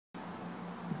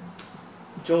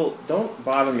Joel, don't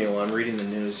bother me while I'm reading the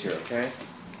news here, okay?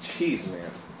 Jeez, man.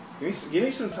 Give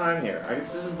me some time here.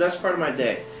 This is the best part of my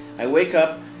day. I wake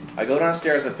up, I go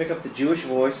downstairs, I pick up the Jewish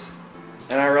Voice,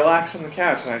 and I relax on the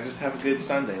couch, and I just have a good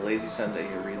Sunday, lazy Sunday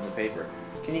here reading the paper.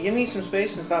 Can you give me some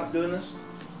space and stop doing this?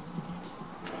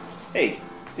 Hey,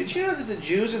 did you know that the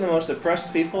Jews are the most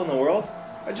oppressed people in the world?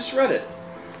 I just read it.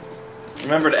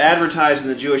 Remember to advertise in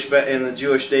the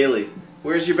Jewish Daily.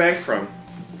 Where's your bank from?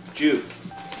 Jew.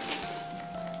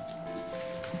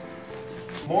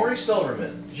 Maury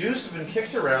Silverman. Jews have been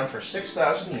kicked around for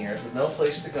 6,000 years with no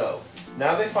place to go.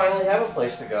 Now they finally have a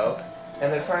place to go,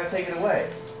 and they're trying to take it away.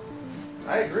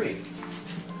 I agree.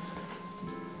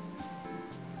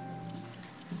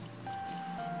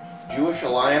 Jewish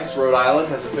Alliance Rhode Island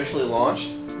has officially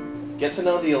launched. Get to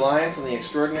know the Alliance and the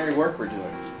extraordinary work we're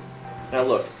doing. Now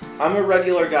look, I'm a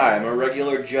regular guy. I'm a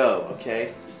regular Joe,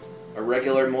 okay? A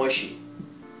regular Moishi.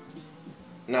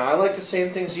 Now, I like the same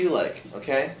things you like,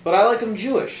 okay? But I like them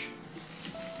Jewish.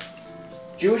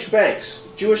 Jewish banks,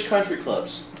 Jewish country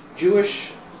clubs,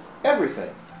 Jewish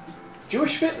everything.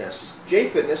 Jewish fitness,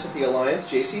 J-Fitness at the Alliance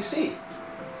JCC.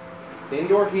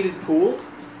 Indoor heated pool.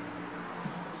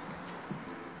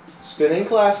 Spinning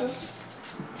classes.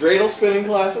 Dreidel spinning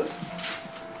classes.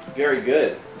 Very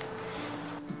good.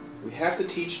 We have to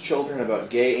teach children about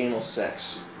gay anal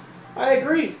sex. I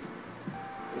agree.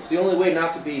 It's the only way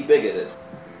not to be bigoted.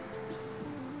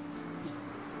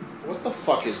 What the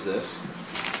fuck is this?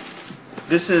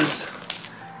 This is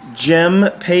Gem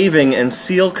Paving and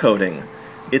Seal Coating.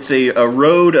 It's a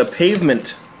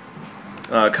pavement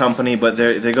company, but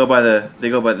they go by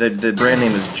the brand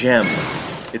name is Gem.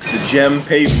 It's the Gem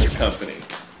Pavement Company.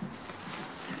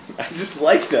 I just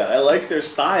like that. I like their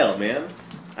style, man.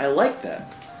 I like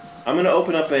that. I'm gonna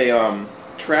open up a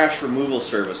trash removal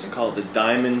service and call it the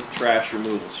Diamond Trash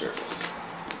Removal Service.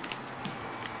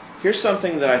 Here's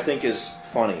something that I think is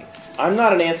funny. I'm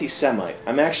not an anti-Semite.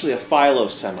 I'm actually a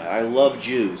philo-Semite. I love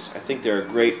Jews. I think they're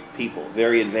great people,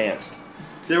 very advanced.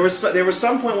 There was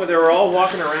some point where they were all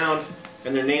walking around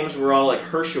and their names were all like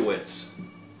Hershowitz,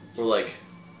 or like,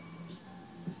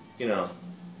 you know,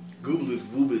 Gublit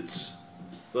Vubitz.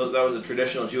 That was a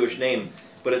traditional Jewish name.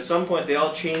 But at some point they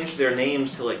all changed their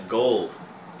names to like Gold.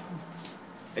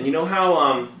 And you know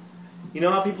how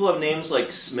people have names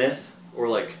like Smith or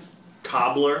like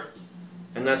Cobbler?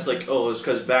 And that's like, oh, it's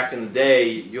because back in the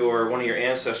day, one of your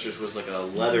ancestors was like a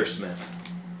leathersmith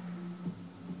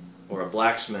or a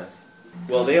blacksmith.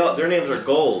 Well, their names are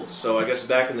Gold, so I guess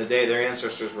back in the day, their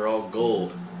ancestors were all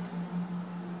gold,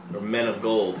 or men of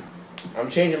gold. I'm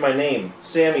changing my name,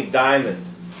 Sammy Diamond.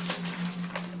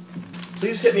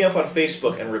 Please hit me up on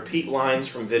Facebook and repeat lines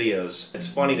from videos. It's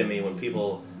funny to me when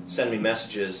people send me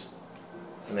messages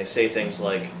and they say things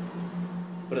like,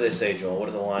 what do they say, Joel? What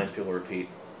are the lines people repeat?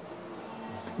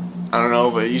 I don't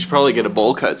know, but you should probably get a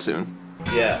bowl cut soon.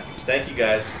 Yeah, thank you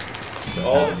guys to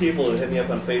all the people who hit me up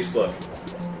on Facebook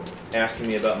asking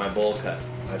me about my bowl cut.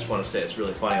 I just want to say it's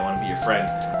really funny. I want to be your friend.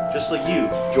 Just like you,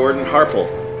 Jordan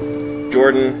Harple.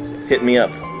 Jordan hit me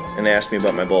up and asked me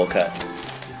about my bowl cut.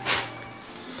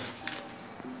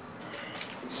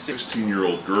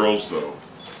 16-year-old girls, though.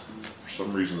 For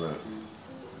some reason that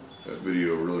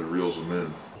video really reels them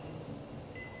in.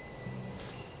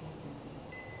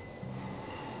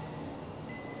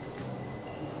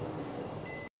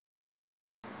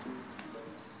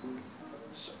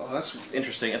 Oh, that's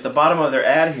interesting. At the bottom of their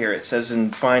ad here, it says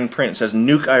in fine print, it says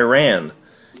Nuke Iran.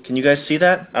 Can you guys see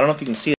that? I don't know if you can see it.